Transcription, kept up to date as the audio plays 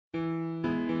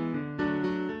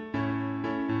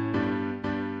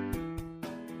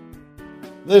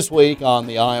This week on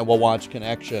the Iowa Watch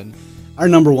Connection. Our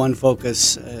number one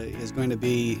focus is going to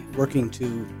be working to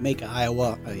make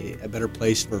Iowa a better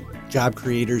place for job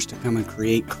creators to come and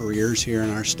create careers here in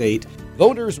our state.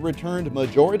 Voters returned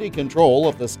majority control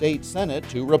of the state Senate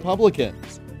to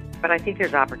Republicans. But I think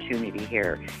there's opportunity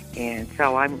here, and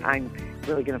so I'm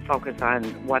really going to focus on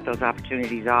what those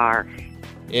opportunities are.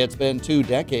 It's been 2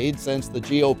 decades since the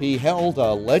GOP held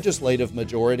a legislative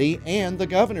majority and the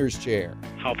governor's chair.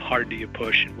 How hard do you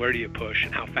push, and where do you push,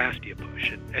 and how fast do you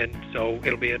push? And so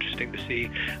it'll be interesting to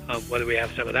see whether we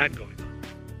have some of that going on.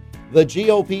 The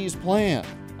GOP's plan,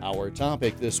 our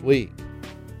topic this week.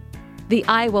 The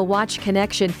Iowa Watch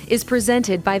Connection is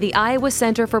presented by the Iowa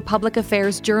Center for Public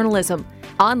Affairs Journalism,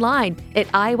 online at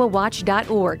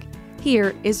iowawatch.org.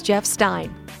 Here is Jeff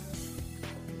Stein.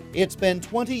 It's been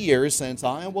 20 years since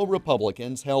Iowa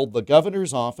Republicans held the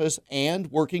governor's office and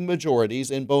working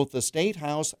majorities in both the State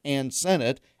House and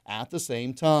Senate at the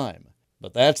same time.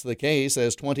 But that's the case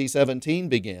as 2017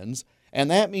 begins, and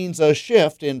that means a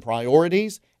shift in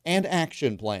priorities and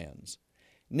action plans.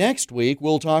 Next week,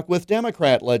 we'll talk with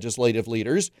Democrat legislative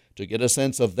leaders to get a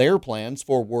sense of their plans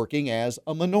for working as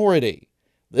a minority.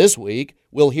 This week,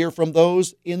 we'll hear from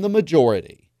those in the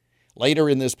majority. Later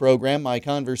in this program, my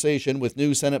conversation with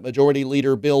new Senate Majority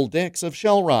Leader Bill Dix of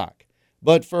Shell Rock.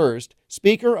 But first,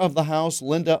 Speaker of the House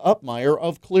Linda Upmeyer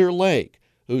of Clear Lake,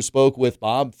 who spoke with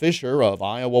Bob Fisher of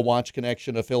Iowa Watch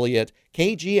Connection affiliate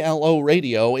KGLO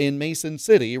Radio in Mason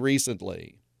City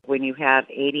recently. When you have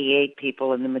 88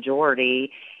 people in the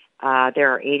majority,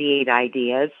 there are 88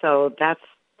 ideas, so that's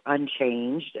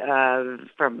unchanged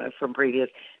from previous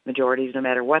majorities, no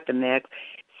matter what the mix.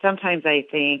 Sometimes I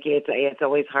think it's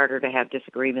always harder to have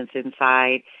disagreements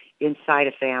inside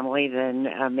a family than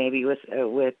maybe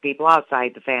with people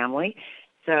outside the family.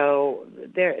 So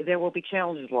there will be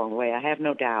challenges along the way. I have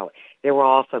no doubt. There will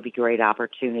also be great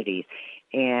opportunities,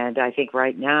 and I think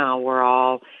right now we're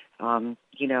all kind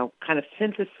of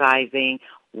synthesizing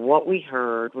what we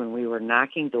heard when we were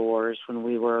knocking doors, when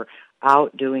we were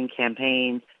out doing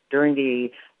campaigns during the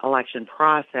election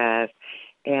process,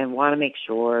 and want to make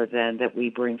sure then that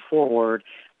we bring forward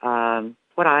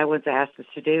what Iowans asked us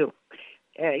to do.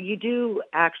 You do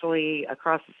actually,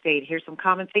 across the state, hear some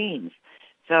common themes.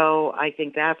 So I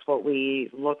think that's what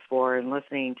we look for in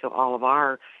listening to all of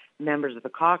our members of the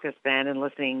caucus then and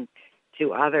listening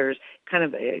to others, kind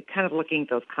of looking at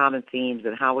those common themes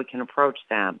and how we can approach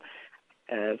them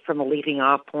from a leaping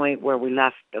off point where we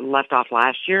left off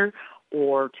last year,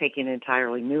 or taking an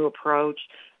entirely new approach.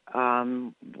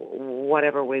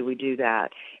 Whatever way we do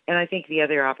that. And I think the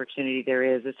other opportunity there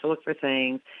is to look for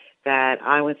things that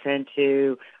Iowans tend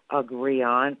to agree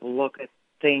on, look at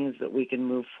things that we can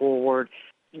move forward,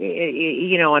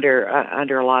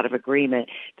 under a lot of agreement.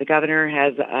 The governor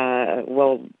has,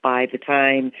 by the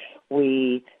time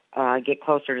we get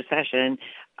closer to session,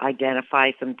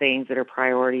 identify some things that are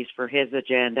priorities for his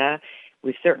agenda.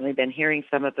 We've certainly been hearing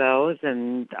some of those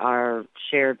and are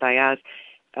shared by us.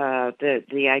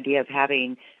 The idea of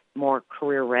having more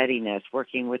career readiness,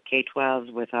 working with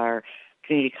K-12s, with our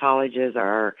community colleges,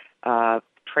 our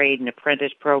trade and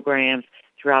apprentice programs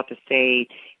throughout the state,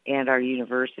 and our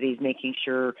universities, making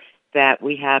sure that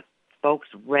we have folks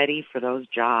ready for those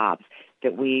jobs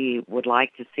that we would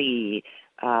like to see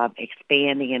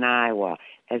expanding in Iowa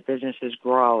as businesses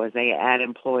grow, as they add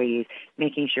employees,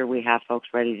 making sure we have folks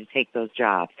ready to take those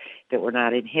jobs, that we're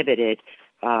not inhibited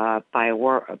by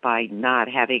not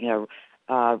having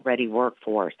a ready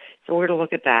workforce. So we're to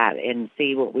look at that and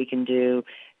see what we can do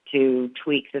to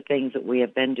tweak the things that we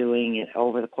have been doing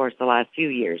over the course of the last few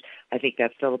years. I think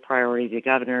that's still a priority of the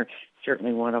governor,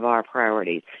 certainly one of our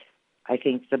priorities. I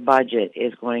think the budget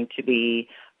is going to be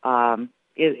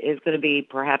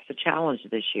perhaps a challenge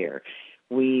this year.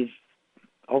 We've,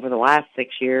 over the last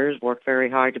 6 years, worked very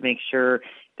hard to make sure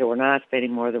that we're not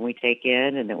spending more than we take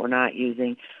in and that we're not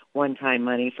using one-time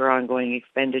money for ongoing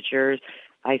expenditures.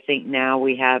 I think now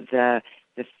we have the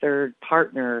third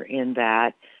partner in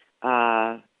that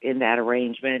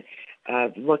arrangement,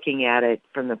 looking at it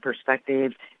from the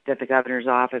perspective that the governor's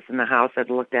office and the House have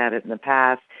looked at it in the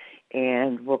past,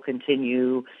 and will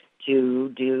continue to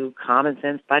do common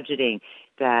sense budgeting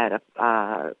that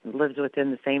lives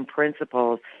within the same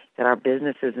principles that our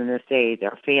businesses in this state,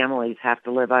 our families have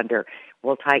to live under.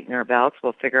 We'll tighten our belts.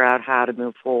 We'll figure out how to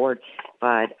move forward,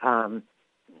 but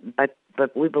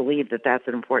we believe that that's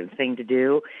an important thing to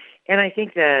do. And I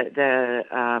think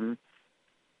the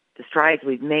strides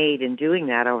we've made in doing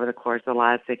that over the course of the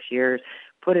last 6 years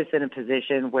put us in a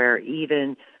position where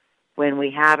even when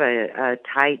we have a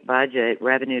tight budget,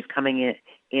 revenues coming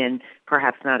in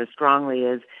perhaps not as strongly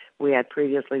as we had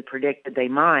previously predicted they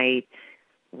might,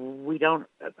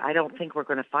 I don't think we're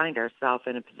going to find ourselves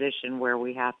in a position where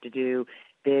we have to do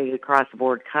big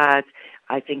across-the-board cuts.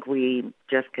 I think we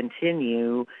just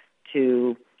continue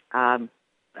to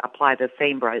apply the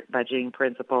same budgeting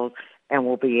principles, and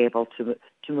we'll be able to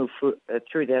move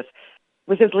through this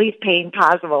with as least pain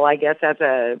possible. I guess that's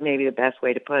maybe the best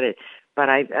way to put it. But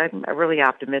I'm really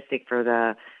optimistic for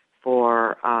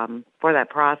that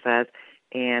process,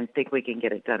 and think we can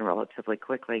get it done relatively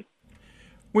quickly.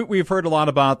 We've heard a lot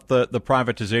about the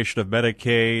privatization of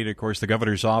Medicaid. Of course, the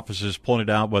governor's office has pointed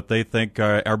out what they think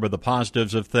are the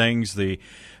positives of things. The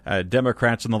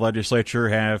Democrats in the legislature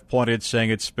have pointed, saying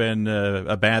it's been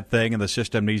a bad thing and the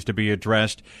system needs to be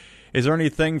addressed. Is there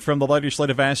anything from the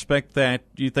legislative aspect that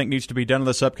you think needs to be done in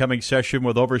this upcoming session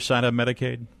with oversight of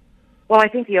Medicaid? Well, I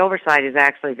think the oversight is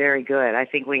actually very good. I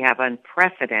think we have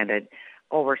unprecedented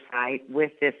oversight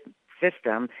with this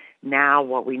system. Now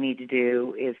what we need to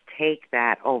do is take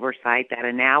that oversight, that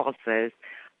analysis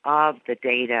of the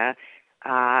data,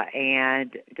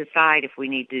 and decide if we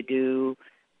need to do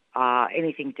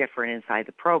anything different inside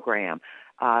the program.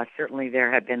 Certainly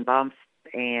there have been bumps,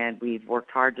 and we've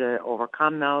worked hard to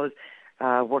overcome those,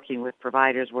 working with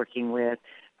providers, working with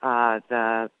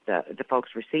the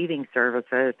folks receiving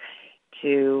services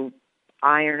to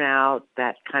iron out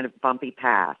that kind of bumpy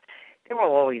path. There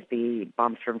will always be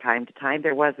bumps from time to time.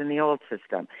 There was in the old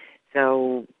system.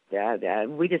 So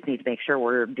we just need to make sure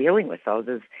we're dealing with those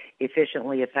as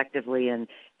efficiently, effectively,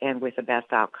 and with the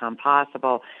best outcome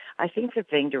possible. I think the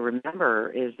thing to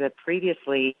remember is that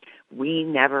previously we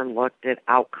never looked at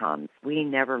outcomes. We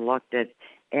never looked at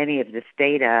any of this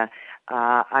data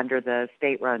under the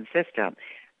state-run system.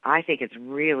 I think it's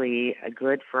really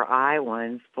good for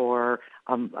Iowans, for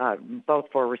both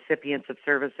for recipients of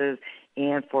services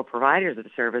and for providers of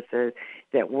services,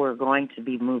 that we're going to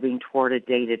be moving toward a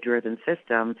data-driven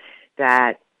system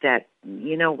that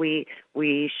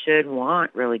we should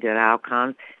want really good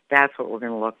outcomes. That's what we're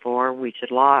going to look for. We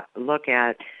should look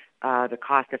at the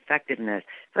cost effectiveness.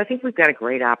 So I think we've got a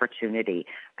great opportunity.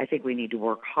 I think we need to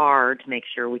work hard to make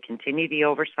sure we continue the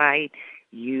oversight,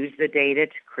 use the data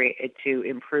to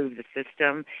improve the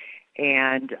system,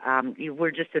 and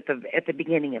we're just at the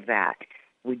beginning of that.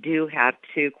 We do have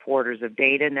 2 quarters of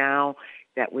data now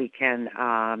that we can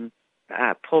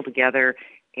pull together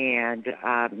and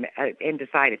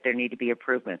decide if there need to be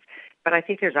improvements. But I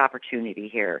think there's opportunity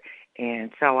here,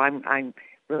 and so I'm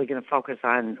really going to focus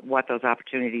on what those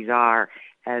opportunities are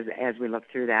as we look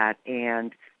through that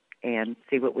and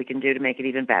see what we can do to make it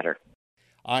even better.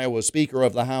 Iowa Speaker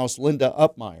of the House Linda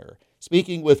Upmeyer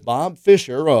speaking with Bob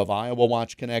Fisher of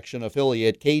IowaWatch Connection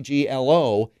affiliate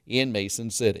KGLO in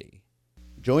Mason City.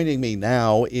 Joining me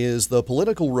now is the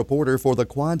political reporter for the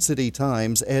Quad City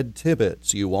Times, Ed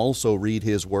Tibbetts. You also read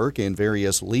his work in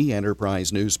various Lee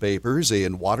Enterprise newspapers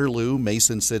in Waterloo,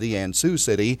 Mason City, and Sioux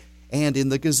City, and in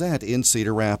the Gazette in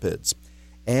Cedar Rapids.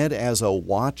 Ed, as a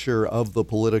watcher of the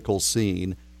political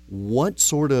scene, what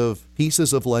sort of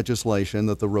pieces of legislation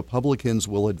that the Republicans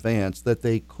will advance that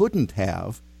they couldn't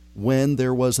have when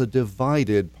there was a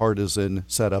divided partisan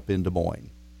setup in Des Moines?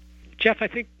 Jeff, I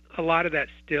think a lot of that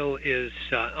still is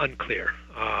unclear.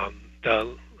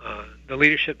 The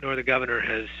leadership nor the governor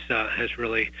has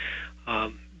really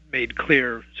made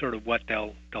clear sort of what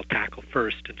they'll tackle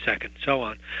first and second, and so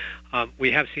on.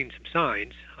 We have seen some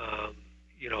signs,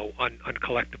 on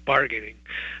collective bargaining.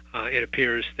 It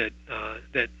appears that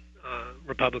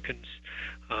Republicans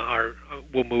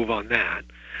will move on that.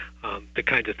 The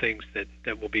kinds of things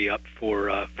that will be up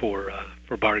for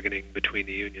bargaining between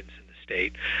the unions and the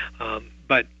state.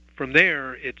 But from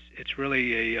there, it's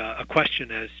really a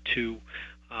question as to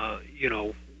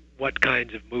what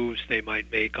kinds of moves they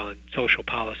might make on social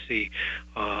policy,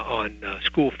 on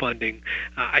school funding.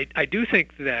 I do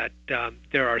think that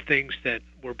there are things that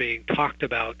were being talked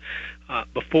about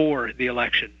before the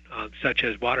election, such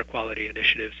as water quality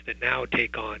initiatives, that now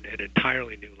take on an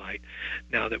entirely new light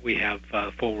now that we have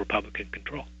full Republican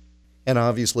control. And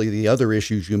obviously the other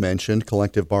issues you mentioned,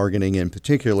 collective bargaining in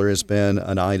particular, has been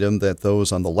an item that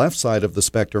those on the left side of the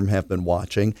spectrum have been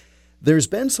watching. There's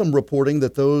been some reporting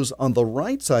that those on the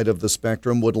right side of the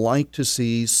spectrum would like to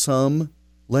see some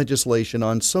legislation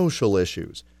on social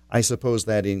issues. I suppose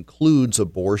that includes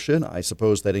abortion. I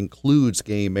suppose that includes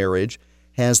gay marriage.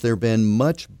 Has there been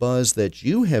much buzz that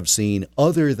you have seen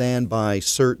other than by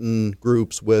certain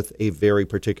groups with a very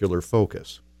particular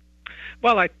focus?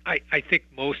 Well, I think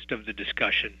most of the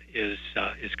discussion is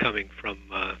coming from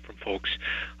folks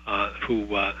who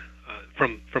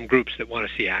from groups that want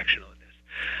to see action on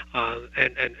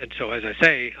this, and so, as I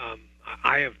say,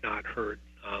 I have not heard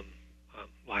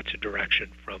lots of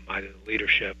direction from either the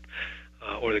leadership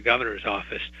or the governor's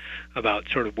office about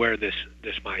sort of where this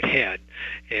might head.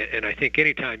 And I think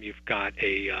anytime you've got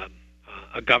a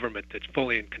government that's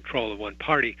fully in control of one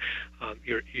party,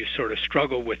 you sort of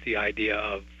struggle with the idea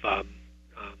of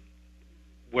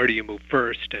where do you move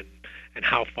first and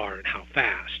how far and how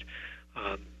fast.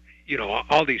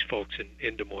 All these folks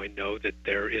in Des Moines know that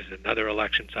there is another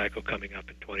election cycle coming up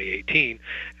in 2018,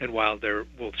 and while there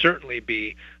will certainly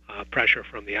be pressure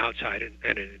from the outside and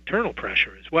an internal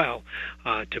pressure as well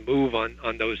to move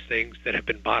on those things that have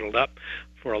been bottled up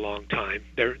for a long time,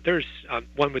 there's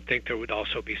one would think there would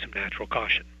also be some natural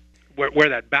caution. Where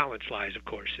that balance lies, of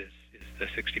course, is the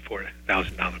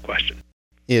 $64,000 question.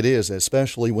 It is,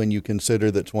 especially when you consider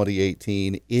that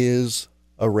 2018 is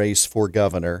a race for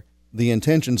governor. The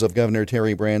intentions of Governor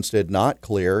Terry Branstad not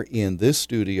clear. In this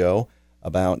studio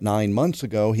about 9 months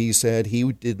ago, he said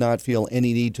he did not feel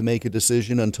any need to make a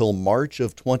decision until March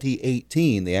of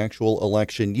 2018, the actual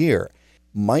election year.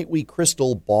 Might we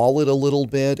crystal ball it a little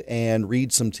bit and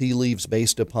read some tea leaves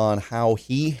based upon how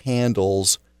he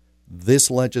handles this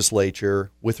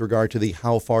legislature with regard to the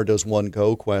how far does one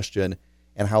go question,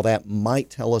 and how that might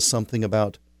tell us something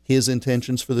about his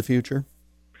intentions for the future?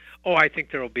 Oh, I think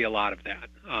there will be a lot of that,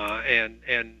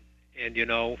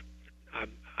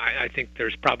 I think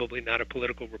there's probably not a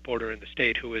political reporter in the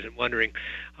state who isn't wondering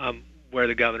where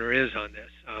the governor is on this.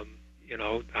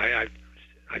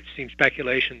 I've seen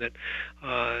speculation that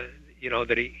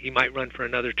that he might run for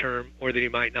another term, or that he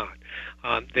might not,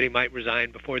 that he might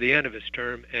resign before the end of his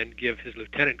term and give his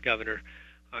lieutenant governor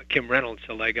Kim Reynolds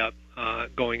a leg up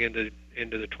going into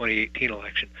the 2018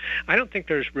 election. I don't think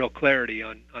there's real clarity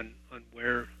on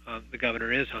where the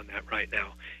governor is on that right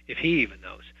now, if he even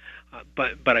knows.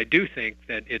 But I do think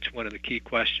that it's one of the key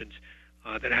questions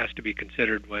that has to be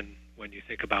considered when you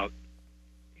think about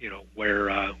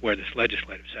where this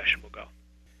legislative session will go.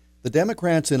 The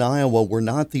Democrats in Iowa were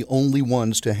not the only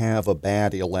ones to have a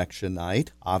bad election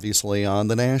night. Obviously, on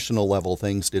the national level,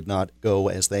 things did not go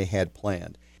as they had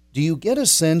planned. Do you get a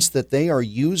sense that they are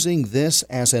using this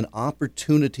as an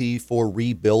opportunity for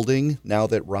rebuilding now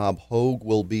that Rob Hogue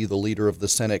will be the leader of the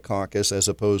Senate caucus as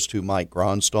opposed to Mike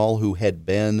Gronstall, who had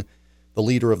been the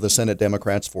leader of the Senate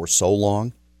Democrats for so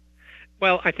long?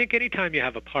 Well, I think anytime you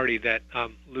have a party that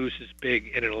loses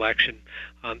big in an election,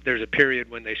 there's a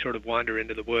period when they sort of wander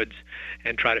into the woods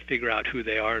and try to figure out who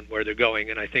they are and where they're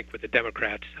going. And I think with the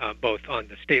Democrats, both on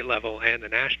the state level and the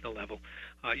national level,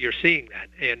 you're seeing that.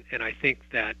 And I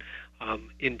think that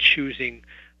in choosing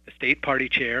the state party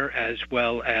chair as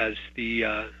well as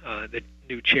the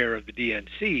new chair of the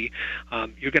DNC,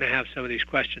 you're going to have some of these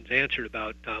questions answered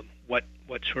about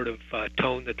what sort of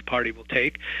tone that the party will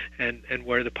take and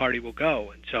where the party will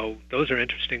go. And so those are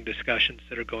interesting discussions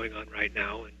that are going on right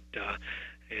now,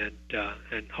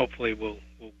 and hopefully we'll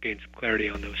gain some clarity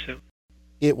on those soon.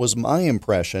 It was my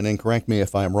impression, and correct me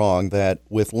if I'm wrong, that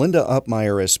with Linda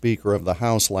Upmeyer as Speaker of the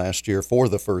House last year for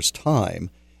the first time,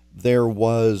 there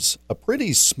was a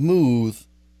pretty smooth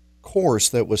course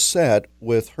that was set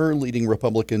with her leading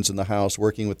Republicans in the House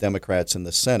working with Democrats in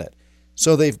the Senate.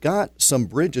 So they've got some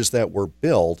bridges that were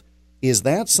built. Is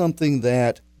that something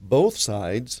that both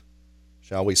sides,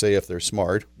 shall we say if they're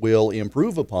smart, will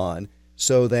improve upon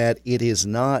so that it is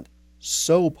not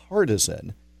so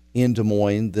partisan in Des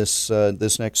Moines this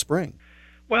next spring?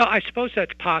 Well, I suppose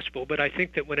that's possible, but I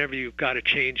think that whenever you've got a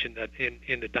change in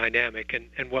the dynamic,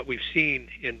 and what we've seen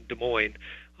in Des Moines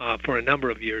for a number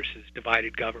of years is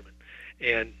divided government,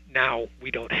 and now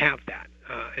we don't have that,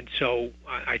 and so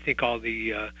I think all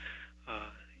the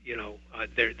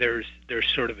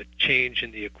there's sort of a change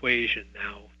in the equation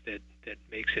now that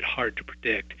makes it hard to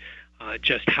predict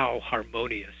just how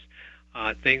harmonious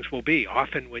things will be.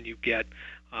 Often when you get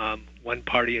one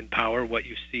party in power, what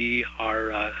you see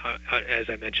are, as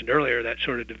I mentioned earlier, that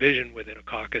sort of division within a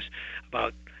caucus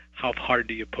about how hard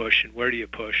do you push and where do you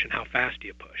push and how fast do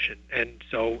you push. And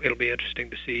so it'll be interesting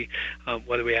to see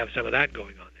whether we have some of that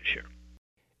going on this year.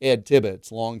 Ed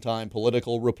Tibbetts, longtime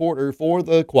political reporter for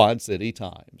the Quad City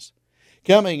Times.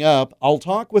 Coming up, I'll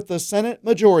talk with the Senate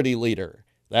Majority Leader.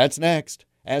 That's next,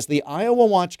 as the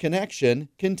IowaWatch Connection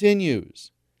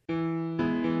continues.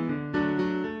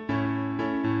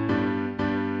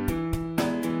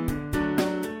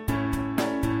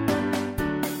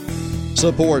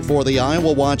 Support for the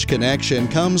IowaWatch Connection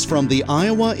comes from the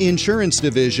Iowa Insurance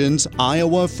Division's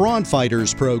Iowa Fraud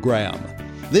Fighters program.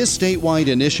 This statewide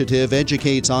initiative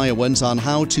educates Iowans on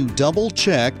how to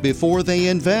double-check before they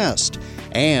invest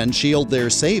and shield their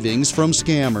savings from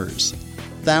scammers.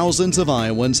 Thousands of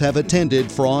Iowans have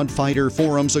attended fraud fighter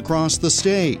forums across the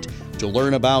state to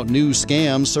learn about new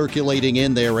scams circulating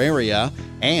in their area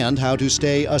and how to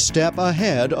stay a step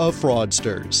ahead of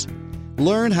fraudsters.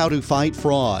 Learn how to fight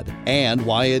fraud and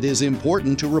why it is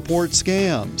important to report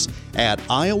scams at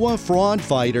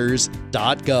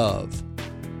iowafraudfighters.gov.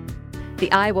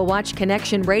 The Iowa Watch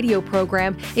Connection radio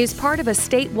program is part of a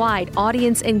statewide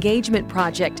audience engagement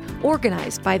project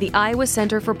organized by the Iowa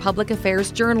Center for Public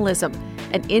Affairs Journalism,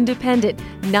 an independent,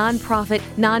 nonprofit,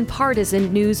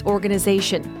 nonpartisan news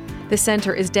organization. The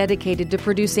center is dedicated to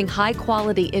producing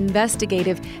high-quality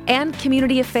investigative and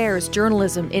community affairs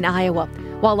journalism in Iowa,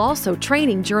 while also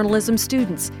training journalism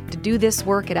students to do this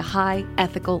work at a high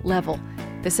ethical level.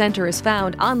 The center is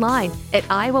found online at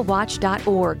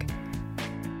iowawatch.org.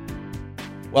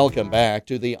 Welcome back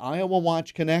to the Iowa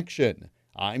Watch Connection.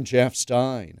 I'm Jeff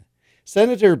Stein.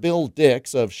 Senator Bill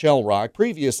Dix of Shell Rock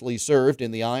previously served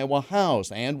in the Iowa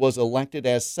House and was elected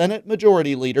as Senate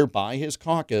Majority Leader by his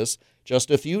caucus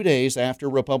just a few days after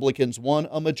Republicans won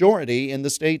a majority in the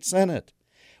state Senate.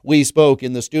 We spoke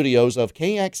in the studios of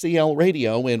KXCL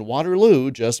Radio in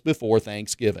Waterloo just before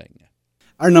Thanksgiving.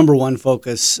 Our number one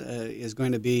focus is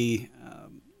going to be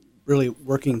really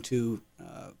working to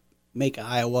make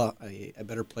Iowa a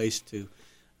better place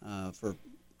for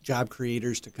job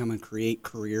creators to come and create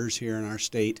careers here in our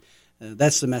state.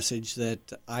 That's the message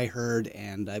that I heard,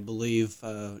 and I believe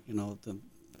the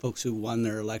folks who won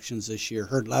their elections this year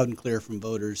heard loud and clear from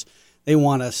voters. They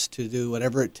want us to do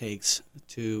whatever it takes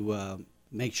to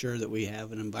make sure that we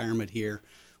have an environment here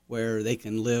where they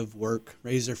can live, work,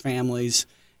 raise their families,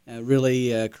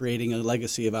 really creating a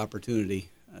legacy of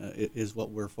opportunity is what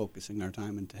we're focusing our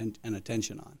time and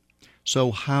attention on.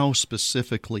 So how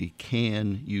specifically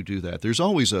can you do that? There's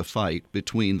always a fight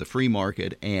between the free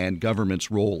market and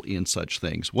government's role in such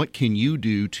things. What can you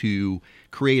do to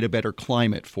create a better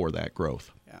climate for that growth?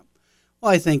 Yeah.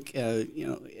 Well, I think,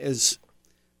 as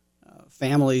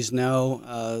families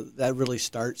know, that really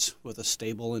starts with a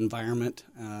stable environment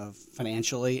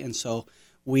financially. And so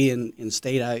we in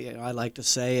state, I like to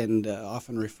say and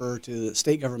often refer to the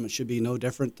state government should be no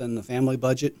different than the family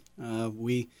budget.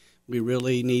 We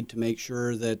really need to make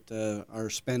sure that our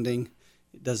spending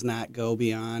does not go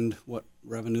beyond what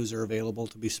revenues are available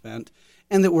to be spent,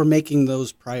 and that we're making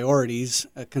those priorities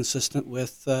consistent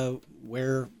with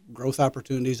where growth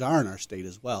opportunities are in our state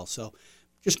as well. So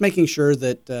just making sure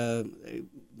that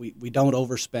we don't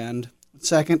overspend.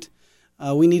 Second,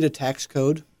 we need a tax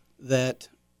code that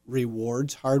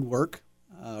rewards hard work,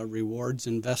 rewards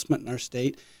investment in our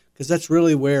state, because that's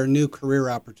really where new career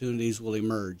opportunities will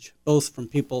emerge, both from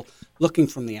people looking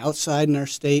from the outside in our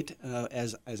state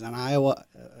as an Iowa,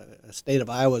 a state of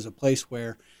Iowa as a place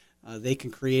where they can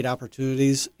create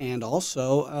opportunities, and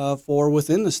also for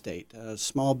within the state,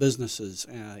 small businesses,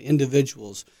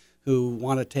 individuals who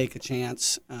want to take a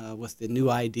chance with the new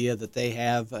idea that they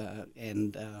have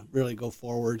and really go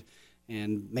forward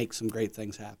and make some great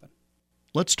things happen.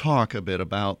 Let's talk a bit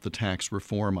about the tax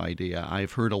reform idea.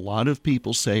 I've heard a lot of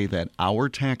people say that our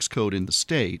tax code in the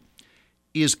state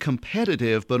is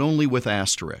competitive, but only with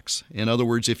asterisks. In other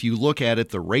words, if you look at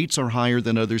it, the rates are higher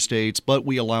than other states, but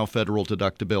we allow federal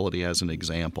deductibility as an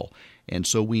example. And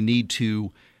so we need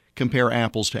to compare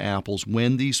apples to apples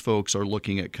when these folks are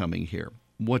looking at coming here.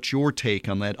 What's your take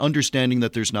on that, understanding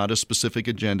that there's not a specific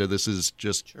agenda? This is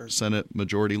just Sure. Senate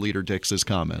Majority Leader Dix's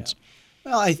comments. Yeah.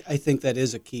 Well, I think that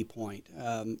is a key point.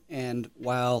 And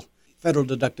while federal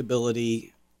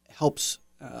deductibility helps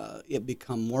it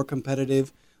become more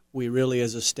competitive, we really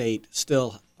as a state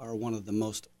still are one of the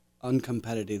most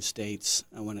uncompetitive states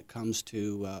when it comes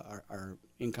to our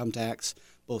income tax,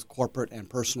 both corporate and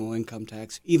personal income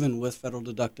tax, even with federal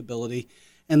deductibility.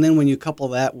 And then when you couple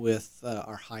that with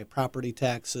our high property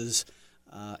taxes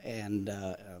and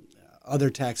other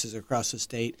taxes across the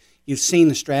state, you've seen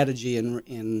the strategy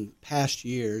in past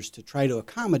years to try to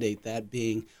accommodate that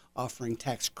being offering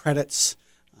tax credits,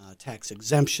 tax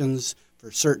exemptions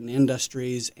for certain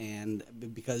industries, and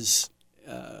because,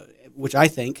 which I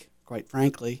think, quite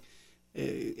frankly,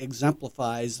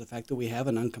 exemplifies the fact that we have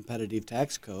an uncompetitive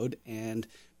tax code, and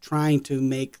trying to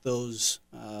make those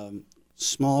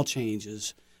small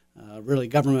changes, really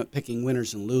government picking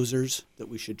winners and losers that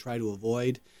we should try to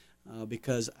avoid.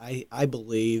 Because I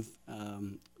believe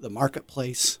the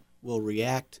marketplace will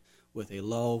react with a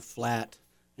low, flat,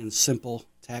 and simple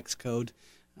tax code.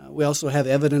 We also have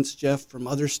evidence, Jeff, from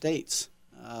other states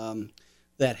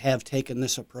that have taken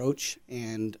this approach,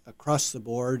 and across the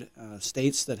board,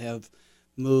 states that have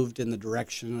moved in the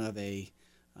direction of a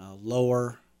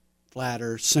lower,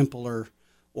 flatter, simpler,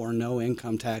 or no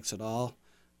income tax at all,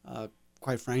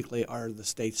 quite frankly, are the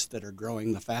states that are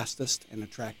growing the fastest and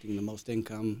attracting the most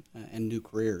income and new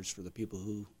careers for the people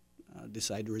who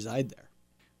decide to reside there.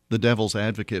 The devil's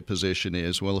advocate position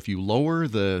is, well, if you lower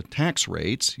the tax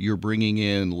rates, you're bringing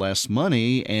in less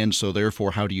money, and so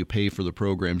therefore how do you pay for the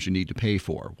programs you need to pay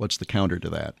for? What's the counter to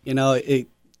that?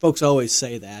 Folks always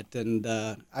say that, and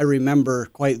I remember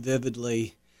quite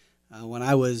vividly when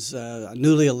I was a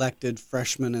newly elected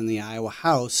freshman in the Iowa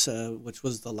House, which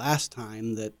was the last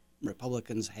time that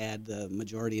Republicans had the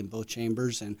majority in both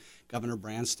chambers, and Governor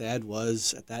Branstad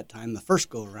was, at that time, the first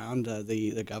go-around,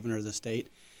 the governor of the state.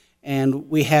 And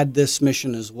we had this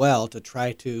mission as well to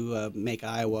try to make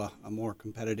Iowa a more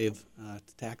competitive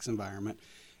tax environment.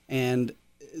 And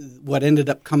what ended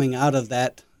up coming out of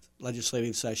that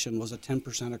legislative session was a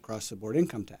 10% across-the-board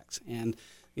income tax. And,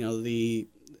 the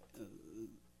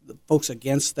folks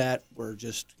against that were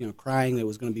just, crying that it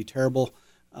was going to be terrible.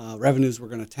 Revenues were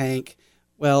going to tank.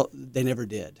 Well, they never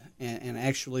did. And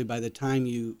actually, by the time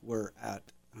you were at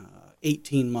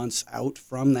 18 months out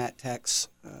from that tax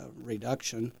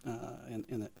reduction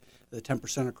in the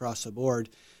 10% across the board,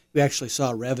 we actually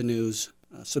saw revenues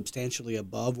substantially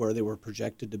above where they were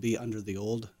projected to be under the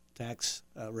old tax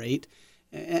rate.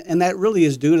 And that really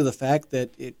is due to the fact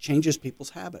that it changes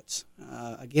people's habits.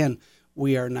 Again,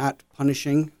 we are not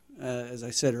punishing, as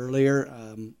I said earlier,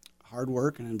 hard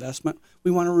work and investment.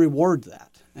 We want to reward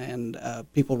that. And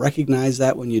people recognize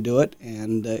that when you do it,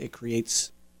 and it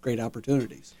creates great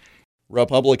opportunities.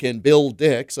 Republican Bill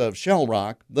Dix of Shell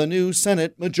Rock, the new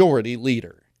Senate Majority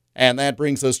Leader. And that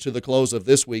brings us to the close of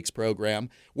this week's program.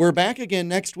 We're back again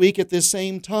next week at this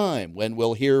same time when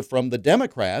we'll hear from the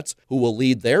Democrats who will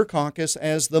lead their caucus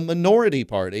as the minority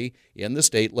party in the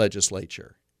state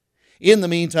legislature. In the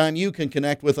meantime, you can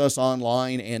connect with us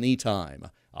online anytime.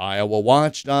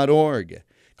 IowaWatch.org.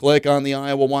 Click on the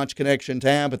Iowa Watch Connection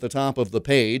tab at the top of the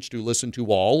page to listen to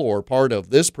all or part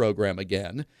of this program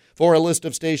again, for a list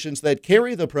of stations that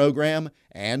carry the program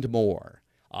and more.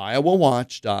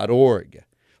 IowaWatch.org.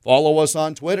 Follow us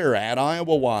on Twitter at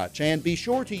IowaWatch, and be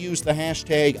sure to use the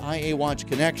hashtag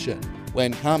IAWatchConnection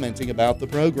when commenting about the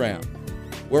program.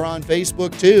 We're on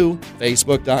Facebook too,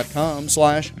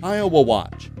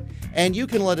 facebook.com/IowaWatch. And you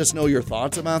can let us know your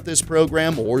thoughts about this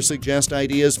program or suggest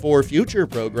ideas for future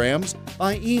programs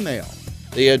by email.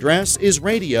 The address is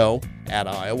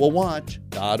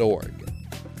radio@iowawatch.org.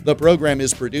 The program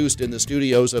is produced in the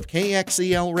studios of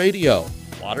KXEL Radio,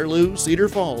 Waterloo, Cedar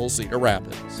Falls, Cedar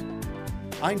Rapids.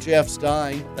 I'm Jeff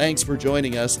Stein. Thanks for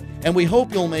joining us, and we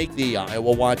hope you'll make the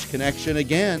Iowa Watch Connection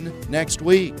again next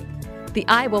week. The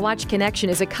Iowa Watch Connection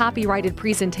is a copyrighted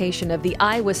presentation of the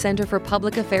Iowa Center for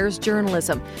Public Affairs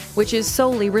Journalism, which is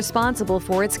solely responsible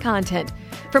for its content.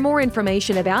 For more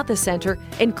information about the center,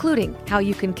 including how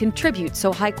you can contribute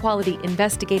so high-quality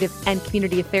investigative and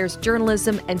community affairs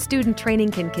journalism and student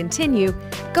training can continue,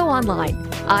 go online,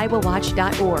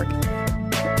 iowawatch.org.